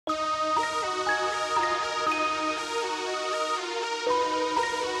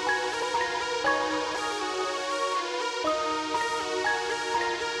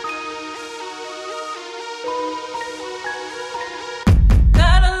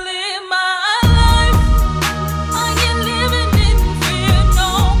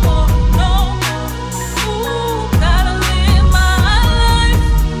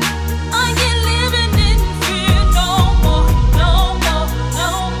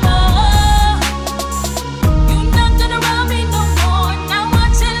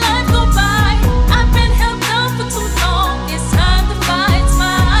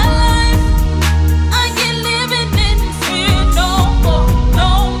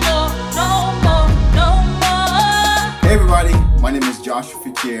Josh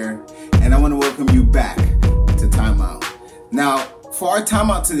Fakir, and I want to welcome you back to Timeout. Now, for our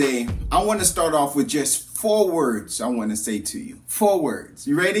timeout today, I want to start off with just 4 words I want to say to you. 4 words.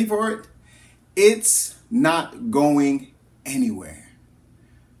 You ready for it? It's not going anywhere.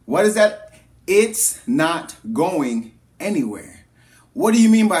 What is that? It's not going anywhere. What do you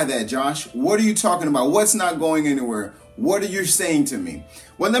mean by that, Josh? What are you talking about? What's not going anywhere? What are you saying to me?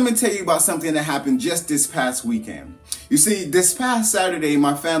 Well, let me tell you about something that happened just this past weekend. You see, this past Saturday,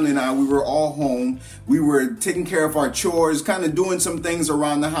 my family and I, we were all home. We were taking care of our chores, kind of doing some things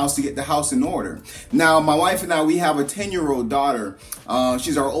around the house to get the house in order. Now, my wife and I, we have a 10-year-old daughter.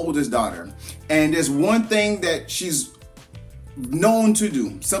 She's our oldest daughter. And there's one thing that she's known to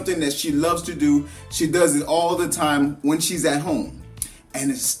do, something that she loves to do. She does it all the time when she's at home. And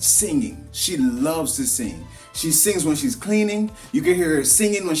it's singing. She loves to sing. She sings when she's cleaning. You can hear her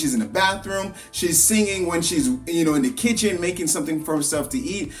singing when she's in the bathroom. She's singing when she's, in the kitchen making something for herself to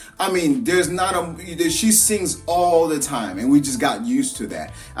eat. I mean, she sings all the time, and we just got used to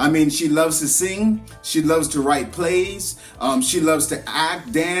that. I mean, she loves to sing. She loves to write plays. She loves to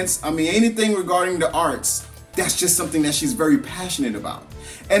act, dance. I mean, anything regarding the arts. That's just something that she's very passionate about.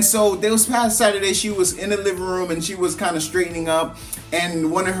 And so this past Saturday, she was in the living room and she was kind of straightening up, and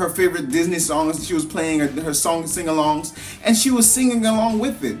one of her favorite Disney songs, she was playing her song sing-alongs, and she was singing along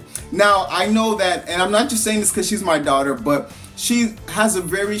with it. Now, I know that, and I'm not just saying this because she's my daughter, but she's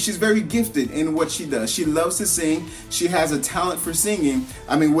very gifted in what she does. She loves to sing. She has a talent for singing.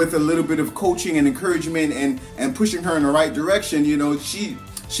 I mean, with a little bit of coaching and encouragement and pushing her in the right direction,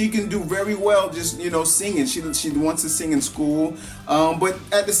 she can do very well just, singing. She wants to sing in school, but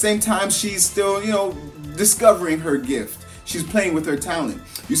at the same time, she's still, discovering her gift. She's playing with her talent.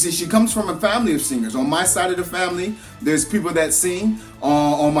 You see, she comes from a family of singers. On my side of the family, there's people that sing.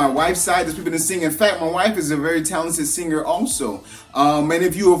 On my wife's side, there's people that sing. In fact, my wife is a very talented singer also. And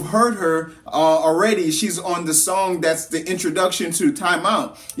if you have heard her already, she's on the song that's the introduction to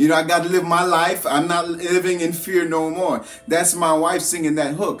Timeout. I got to live my life. I'm not living in fear no more. That's my wife singing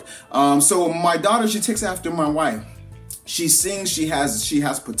that hook. So my daughter, she takes after my wife. She sings, she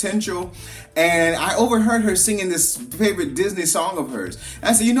has potential, and I overheard her singing this favorite Disney song of hers. And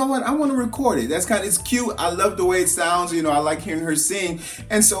I said, you know what, I want to record it. It's cute. I love the way it sounds. I like hearing her sing.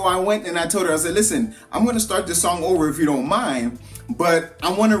 And so I went and I told her, I said, listen, I'm going to start this song over if you don't mind, but I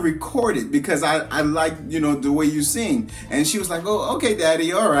want to record it because I like, the way you sing. And she was like, oh, okay,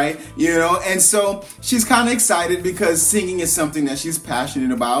 Daddy, all right, and so she's kind of excited because singing is something that she's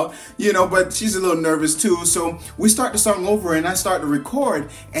passionate about, but she's a little nervous too. So we start the song over and I start to record,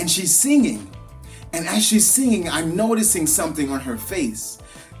 and she's singing. And as she's singing, I'm noticing something on her face.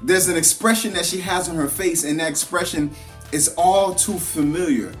 There's an expression that she has on her face, and that expression is all too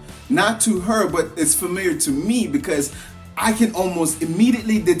familiar. Not to her, but it's familiar to me because I can almost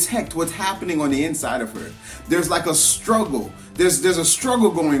immediately detect what's happening on the inside of her. There's like a struggle. There's a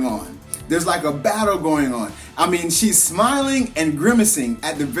struggle going on. There's like a battle going on. I mean, she's smiling and grimacing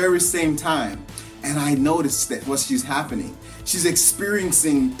at the very same time. And I noticed that what she's happening. She's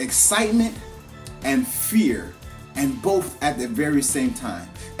experiencing excitement and fear, and both at the very same time.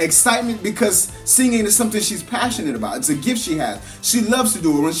 Excitement because singing is something she's passionate about. It's a gift she has. She loves to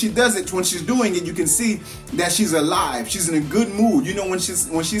do it. When she does it, when she's doing it, you can see that she's alive. She's in a good mood. When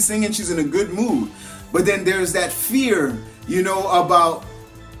she's singing, she's in a good mood. But then there's that fear, about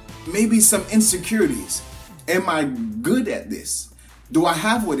maybe some insecurities. Am I good at this? Do I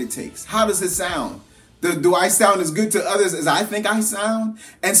have what it takes? How does it sound? Do I sound as good to others as I think I sound?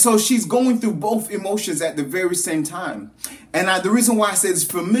 And so she's going through both emotions at the very same time. And the reason why I said it's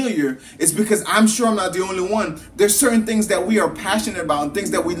familiar is because I'm sure I'm not the only one. There's certain things that we are passionate about and things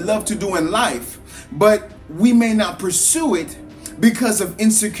that we love to do in life, but we may not pursue it because of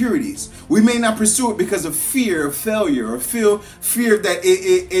insecurities. We may not pursue it because of fear of failure, or fear that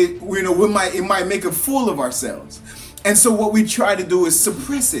it might make a fool of ourselves. And so what we try to do is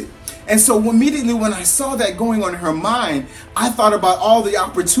suppress it. And so immediately when I saw that going on in her mind, I thought about all the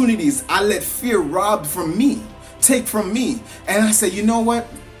opportunities I let fear rob from me, take from me. And I said, you know what?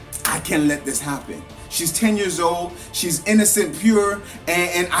 I can't let this happen. She's 10 years old. She's innocent, pure,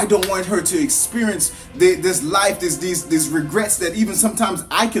 and I don't want her to experience this life, these regrets that even sometimes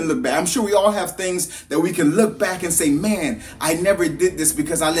I can look back. I'm sure we all have things that we can look back and say, man, I never did this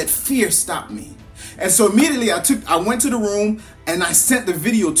because I let fear stop me. And so immediately I went to the room and I sent the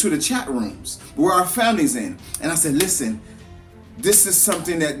video to the chat rooms where our family's in. And I said, listen, this is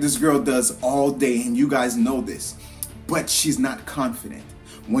something that this girl does all day, and you guys know this, but she's not confident.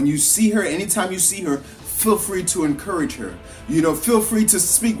 When you see her, anytime you see her, feel free to encourage her. Feel free to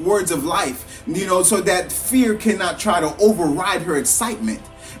speak words of life, so that fear cannot try to override her excitement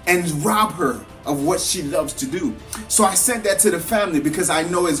and rob her of what she loves to do. So I sent that to the family because I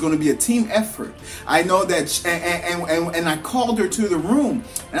know it's going to be a team effort. I know that, and I called her to the room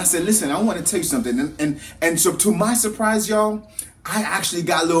and I said, listen, I want to tell you something. And so to my surprise, y'all, I actually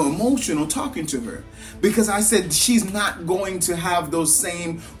got a little emotional talking to her because I said she's not going to have those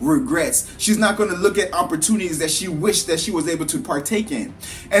same regrets. She's not going to look at opportunities that she wished that she was able to partake in.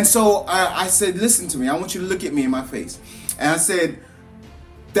 And so I said, listen to me. I want you to look at me in my face. And I said,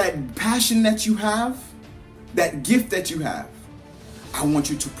 that passion that you have, that gift that you have, I want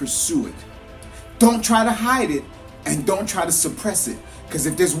you to pursue it. Don't try to hide it and don't try to suppress it. Because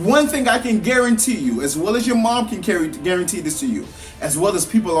if there's one thing I can guarantee you, as well as your mom can guarantee this to you, as well as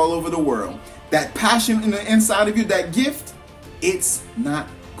people all over the world, that passion in the inside of you, that gift, it's not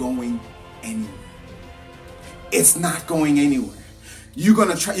going anywhere. It's not going anywhere. You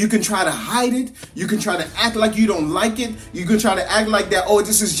can try to hide it. You can try to act like you don't like it. You can try to act like that, oh,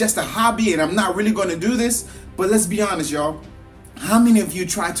 this is just a hobby and I'm not really going to do this. But let's be honest, y'all. How many of you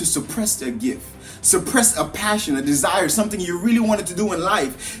try to suppress a gift? Suppress a passion, a desire, something you really wanted to do in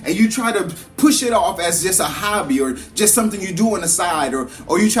life, and you try to push it off as just a hobby or just something you do on the side,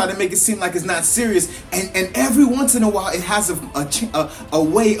 or you try to make it seem like it's not serious. And every once in a while, it has a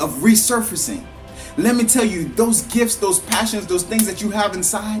way of resurfacing. Let me tell you, those gifts, those passions, those things that you have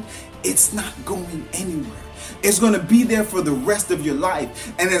inside, it's not going anywhere. It's going to be there for the rest of your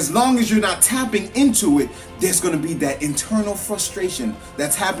life. And as long as you're not tapping into it, there's going to be that internal frustration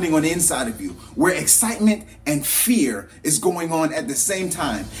that's happening on the inside of you, where excitement and fear is going on at the same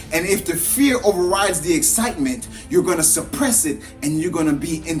time. And if the fear overrides the excitement, you're going to suppress it and you're going to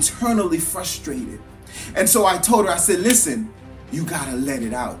be internally frustrated. And so I told her, I said, listen, you gotta let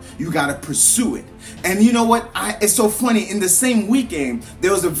it out. You gotta pursue it. And you know what? It's so funny. In the same weekend,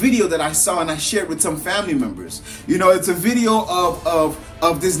 there was a video that I saw and I shared with some family members. It's a video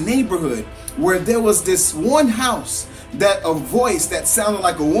of this neighborhood where there was this one house that a voice that sounded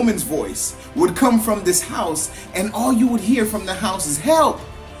like a woman's voice would come from this house, and all you would hear from the house is, help,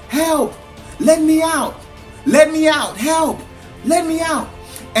 help, let me out, help, let me out.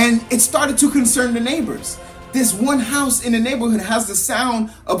 And it started to concern the neighbors. This one house in the neighborhood has the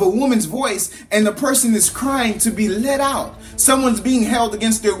sound of a woman's voice, and the person is crying to be let out. Someone's being held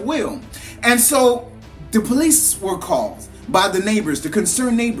against their will. And so the police were called by the neighbors, the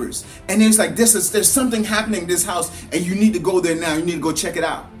concerned neighbors. And it's like, there's something happening in this house and you need to go there now. You need to go check it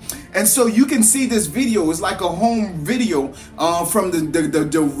out. And so you can see this video. It's like a home video from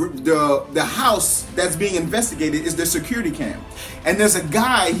the house that's being investigated is the security cam. And there's a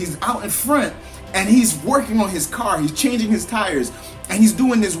guy, he's out in front, and he's working on his car. He's changing his tires and he's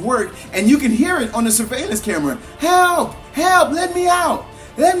doing this work, and you can hear it on the surveillance camera. Help, help, let me out,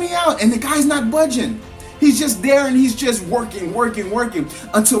 let me out. And the guy's not budging. He's just there and he's just working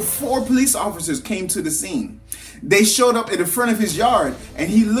until 4 police officers came to the scene. They showed up in the front of his yard and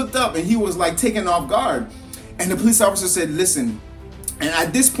he looked up and he was like taken off guard. And the police officer said, listen, and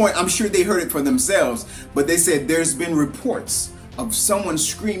at this point, I'm sure they heard it for themselves, but they said there's been reports of someone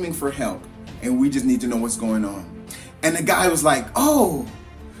screaming for help, and we just need to know what's going on. And the guy was like, oh,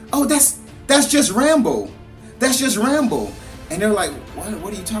 that's just Rambo. That's just Rambo. And they're like,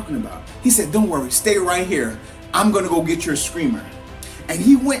 what are you talking about? He said, don't worry, stay right here. I'm gonna go get your screamer. And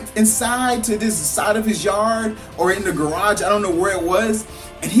he went inside to this side of his yard or in the garage, I don't know where it was,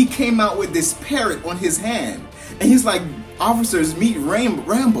 and he came out with this parrot on his hand. And he's like, officers, meet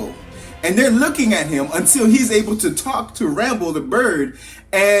Rambo. And they're looking at him until he's able to talk to Rambo the bird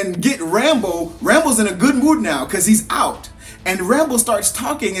and get Rambo. Rambo's in a good mood now because he's out. And Rambo starts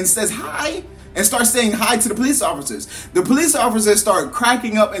talking and says hi and starts saying hi to the police officers. The police officers start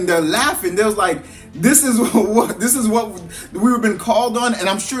cracking up and they're laughing. They're like, this is what we've been called on. And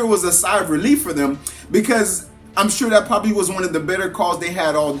I'm sure it was a sigh of relief for them, because I'm sure that probably was one of the better calls they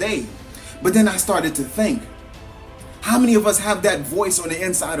had all day. But then I started to think, how many of us have that voice on the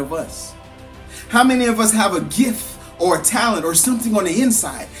inside of us? How many of us have a gift or a talent or something on the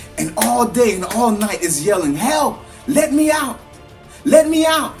inside, and all day and all night is yelling, help, let me out, let me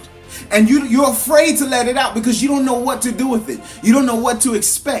out. And you're afraid to let it out because you don't know what to do with it. You don't know what to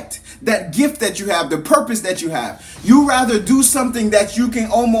expect. That gift that you have, the purpose that you have. You rather do something that you can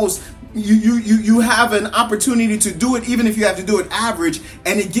almost, you have an opportunity to do it, even if you have to do it average,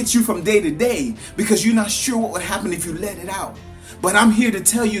 and it gets you from day to day because you're not sure what would happen if you let it out. But I'm here to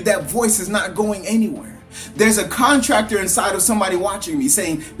tell you that voice is not going anywhere. There's a contractor inside of somebody watching me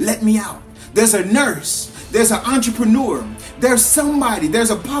saying, let me out. There's a nurse. There's an entrepreneur. there's somebody,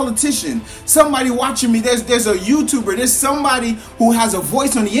 there's a politician, somebody watching me, there's a YouTuber, there's somebody who has a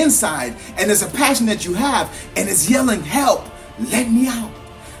voice on the inside, and there's a passion that you have, and it's yelling, help, let me out,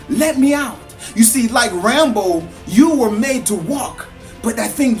 let me out. You see, like Rambo, you were made to walk, but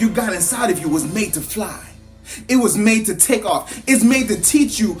that thing you got inside of you was made to fly. It was made to take off. It's made to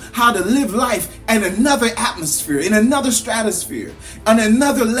teach you how to live life in another atmosphere, in another stratosphere, on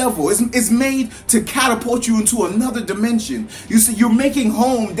another level. It's made to catapult you into another dimension. You see, you're making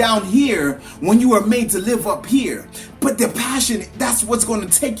home down here when you were made to live up here. But the passion, that's what's going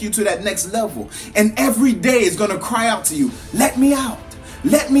to take you to that next level. And every day is going to cry out to you, let me out,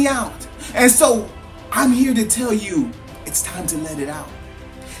 let me out. And so I'm here to tell you, it's time to let it out.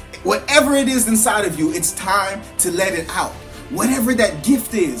 Whatever it is inside of you, it's time to let it out. Whatever that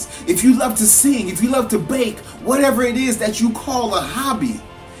gift is, if you love to sing, if you love to bake, whatever it is that you call a hobby,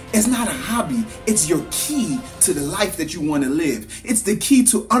 it's not a hobby. It's your key to the life that you want to live. It's the key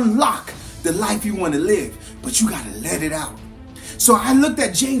to unlock the life you want to live, but you got to let it out. So I looked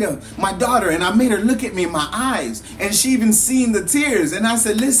at Jada, my daughter, and I made her look at me in my eyes, and she even seen the tears. And I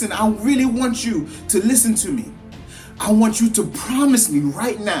said, listen, I really want you to listen to me. I want you to promise me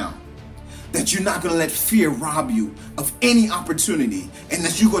right now that you're not going to let fear rob you of any opportunity, and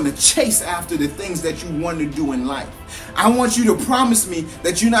that you're going to chase after the things that you want to do in life. I want you to promise me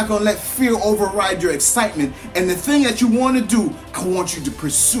that you're not going to let fear override your excitement, and the thing that you want to do, I want you to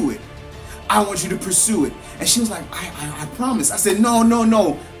pursue it. I want you to pursue it. And she was like, I promise. I said,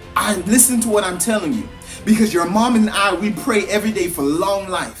 no. I listen to what I'm telling you. Because your mom and I, we pray every day for long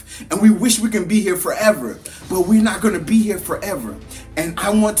life. And we wish we can be here forever. But we're not going to be here forever. And I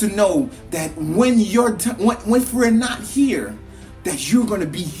want to know that when we're not here, that you're going to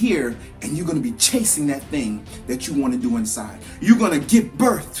be here and you're going to be chasing that thing that you want to do inside. You're going to give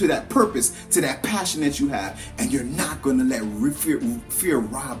birth to that purpose, to that passion that you have. And you're not going to let fear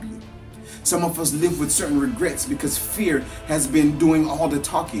rob you. Some of us live with certain regrets because fear has been doing all the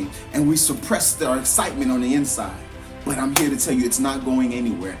talking, and we suppressed our excitement on the inside. But I'm here to tell you it's not going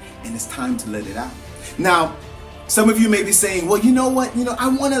anywhere, and it's time to let it out. Now, some of you may be saying, well, you know what? I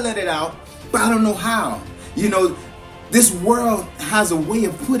want to let it out, but I don't know how. This world has a way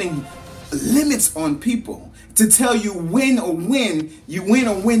of putting limits on people to tell you when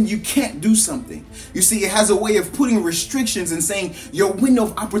you can't do something. You see, it has a way of putting restrictions and saying your window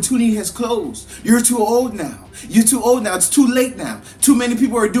of opportunity has closed. You're too old now. You're too old now. It's too late now. Too many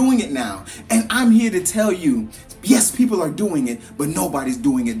people are doing it now. And I'm here to tell you, yes, people are doing it, but nobody's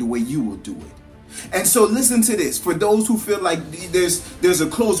doing it the way you will do it. And so listen to this. For those who feel like there's a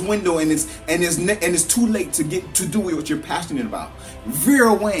closed window and it's too late to do what you're passionate about.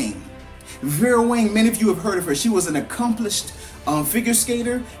 Vera Wang, many of you have heard of her. She was an accomplished figure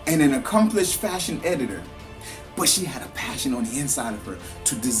skater and an accomplished fashion editor. But she had a passion on the inside of her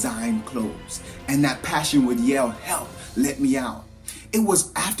to design clothes. And that passion would yell, help, let me out. It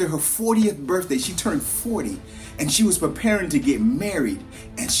was after her 40th birthday. She turned 40 and she was preparing to get married,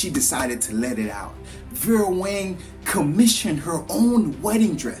 and she decided to let it out. Vera Wang commissioned her own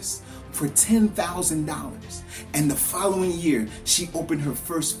wedding dress for $10,000. And the following year, she opened her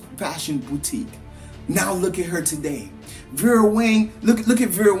first fashion boutique. Now look at her today. Vera Wang, look at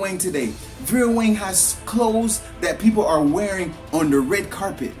Vera Wang today. Vera Wang has clothes that people are wearing on the red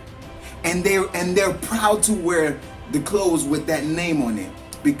carpet. And they're proud to wear the clothes with that name on it,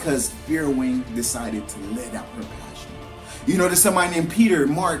 because Vera Wang decided to let out her passion. There's somebody named Peter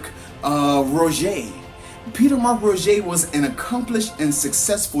Mark Roget. Peter Mark Roget was an accomplished and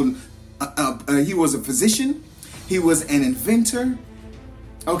successful he was a physician, he was an inventor,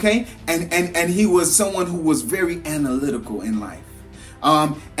 okay, and he was someone who was very analytical in life.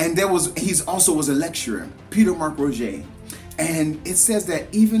 He's also was a lecturer, Peter Mark Roget. And it says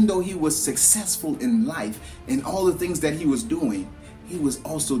that even though he was successful in life and all the things that he was doing, he was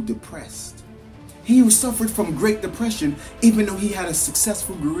also depressed. He suffered from Great Depression, even though he had a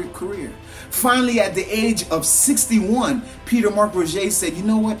successful career. Finally, at the age of 61, Peter Mark Roget said, you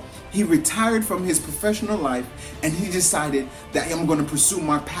know what? He retired from his professional life and he decided that I'm going to pursue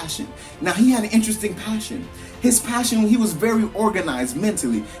my passion. Now, he had an interesting passion. His passion, he was very organized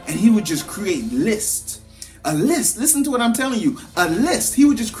mentally, and he would just create lists. A list, listen to what I'm telling you, a list. He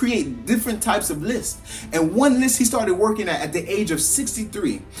would just create different types of lists. And one list he started working at the age of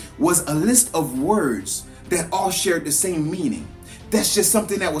 63 was a list of words that all shared the same meaning. That's just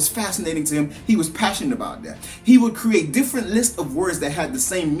something that was fascinating to him. He was passionate about that. He would create different lists of words that had the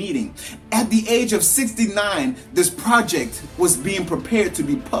same meaning. At the age of 69, this project was being prepared to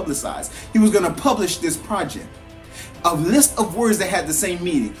be publicized. He was going to publish this project. a list of words that had the same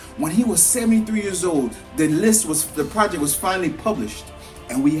meaning. When he was 73 years old, the project was finally published,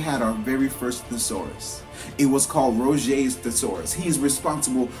 and we had our very first thesaurus. It was called Roget's Thesaurus. He's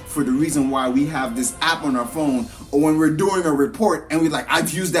responsible for the reason why we have this app on our phone, or when we're doing a report and we're like,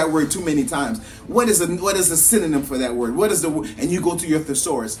 I've used that word too many times. What is a synonym for that word? What is and you go to your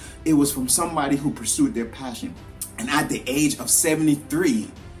thesaurus. It was from somebody who pursued their passion. And at the age of 73,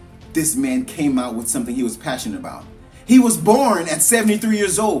 this man came out with something he was passionate about. He was born at 73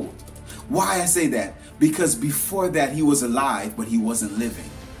 years old. Why I say that? Because before that he was alive, but he wasn't living.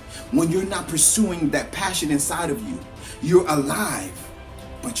 When you're not pursuing that passion inside of you, you're alive,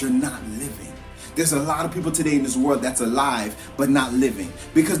 but you're not living. There's a lot of people today in this world that's alive, but not living,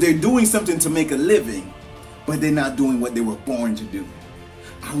 because they're doing something to make a living, but they're not doing what they were born to do.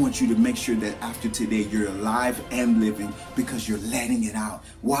 I want you to make sure that after today, you're alive and living, because you're letting it out.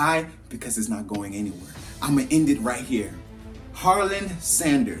 Why? Because it's not going anywhere. I'm going to end it right here. Harlan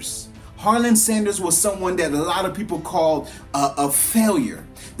Sanders. Harlan Sanders was someone that a lot of people called a failure.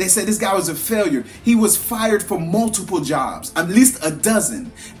 They said this guy was a failure. He was fired from multiple jobs, at least a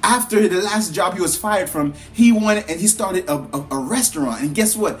dozen. After the last job he was fired from, he went and he started a restaurant. And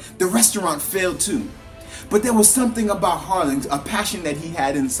guess what? The restaurant failed too. But there was something about Harlan, a passion that he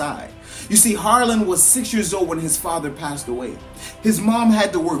had inside. You see, Harlan was 6 years old when his father passed away. His mom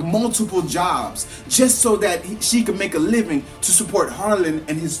had to work multiple jobs just so that she could make a living to support Harlan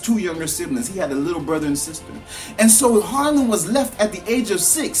and his two younger siblings. He had a little brother and sister. And so Harlan was left at the age of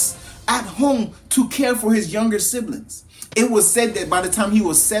 6 at home to care for his younger siblings. It was said that by the time he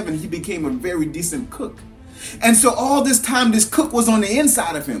was 7, he became a very decent cook. And so all this time, this cook was on the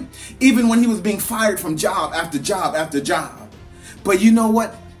inside of him, even when he was being fired from job after job after job. But you know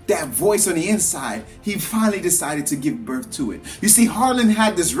what? That voice on the inside, he finally decided to give birth to it. You see, Harlan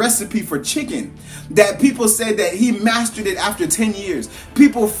had this recipe for chicken that people said that he mastered it after 10 years.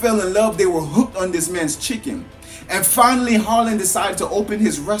 People fell in love. They were hooked on this man's chicken. And finally, Harlan decided to open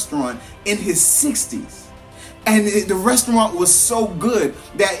his restaurant in his 60s. And the restaurant was so good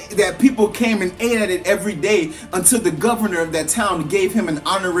that people came and ate at it every day until the governor of that town gave him an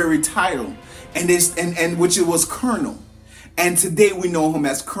honorary title, and which it was Colonel. And today we know him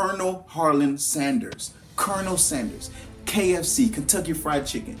as Colonel Harlan Sanders. Colonel Sanders. KFC, Kentucky Fried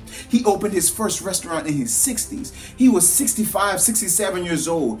Chicken. He opened his first restaurant in his 60s. He was 65, 67 years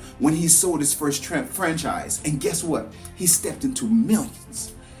old when he sold his first franchise. And guess what? He stepped into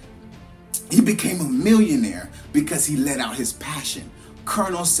millions. He became a millionaire because he let out his passion.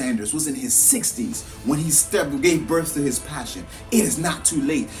 Colonel Sanders was in his 60s when he gave birth to his passion. It is not too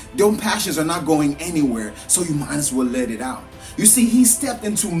late. Those passions are not going anywhere, so you might as well let it out. You see, he stepped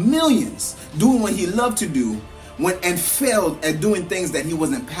into millions doing what he loved to do and failed at doing things that he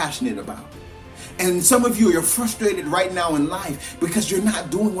wasn't passionate about. And some of you are frustrated right now in life because you're not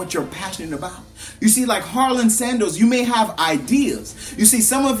doing what you're passionate about. You see, like Harlan Sanders, you may have ideas. You see,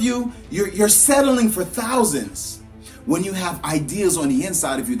 some of you, you're settling for thousands when you have ideas on the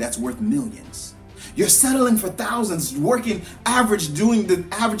inside of you that's worth millions. You're settling for thousands, working average, doing the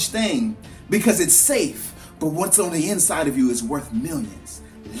average thing because it's safe. But what's on the inside of you is worth millions.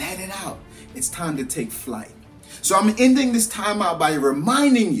 Let it out. It's time to take flight. So I'm ending this time out by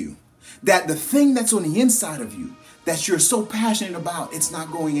reminding you that the thing that's on the inside of you that you're so passionate about, it's not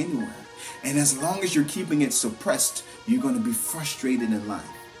going anywhere. And as long as you're keeping it suppressed, you're going to be frustrated in life.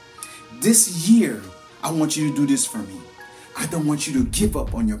 This year, I want you to do this for me. I don't want you to give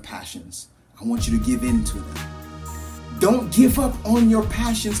up on your passions. I want you to give in to them. Don't give up on your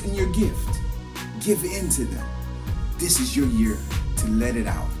passions and your gift. Give in to them. This is your year to let it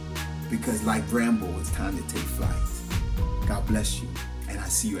out. Because like Rambo, it's time to take flight. God bless you. And I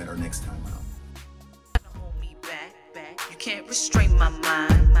see you at our next time out. Hold me back. You can't restrain my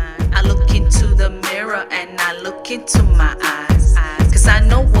mind. I look into the mirror and I look into my eyes. Cause I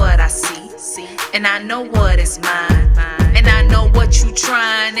know what I see. And I know what is mine. And I know what you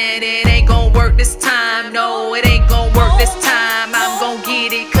trying, and it ain't gonna work this time. No, it ain't gonna work this time. I'm gonna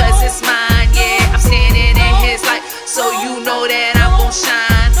get it cause it's mine. Yeah, I'm standing in his light, so you know that I'm gonna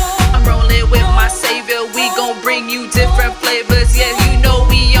shine. I'm rolling with my savior, we gon' bring you different flavors. Yeah, you know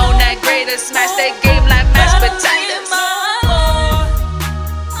we on that greater smash that game like mashed potatoes.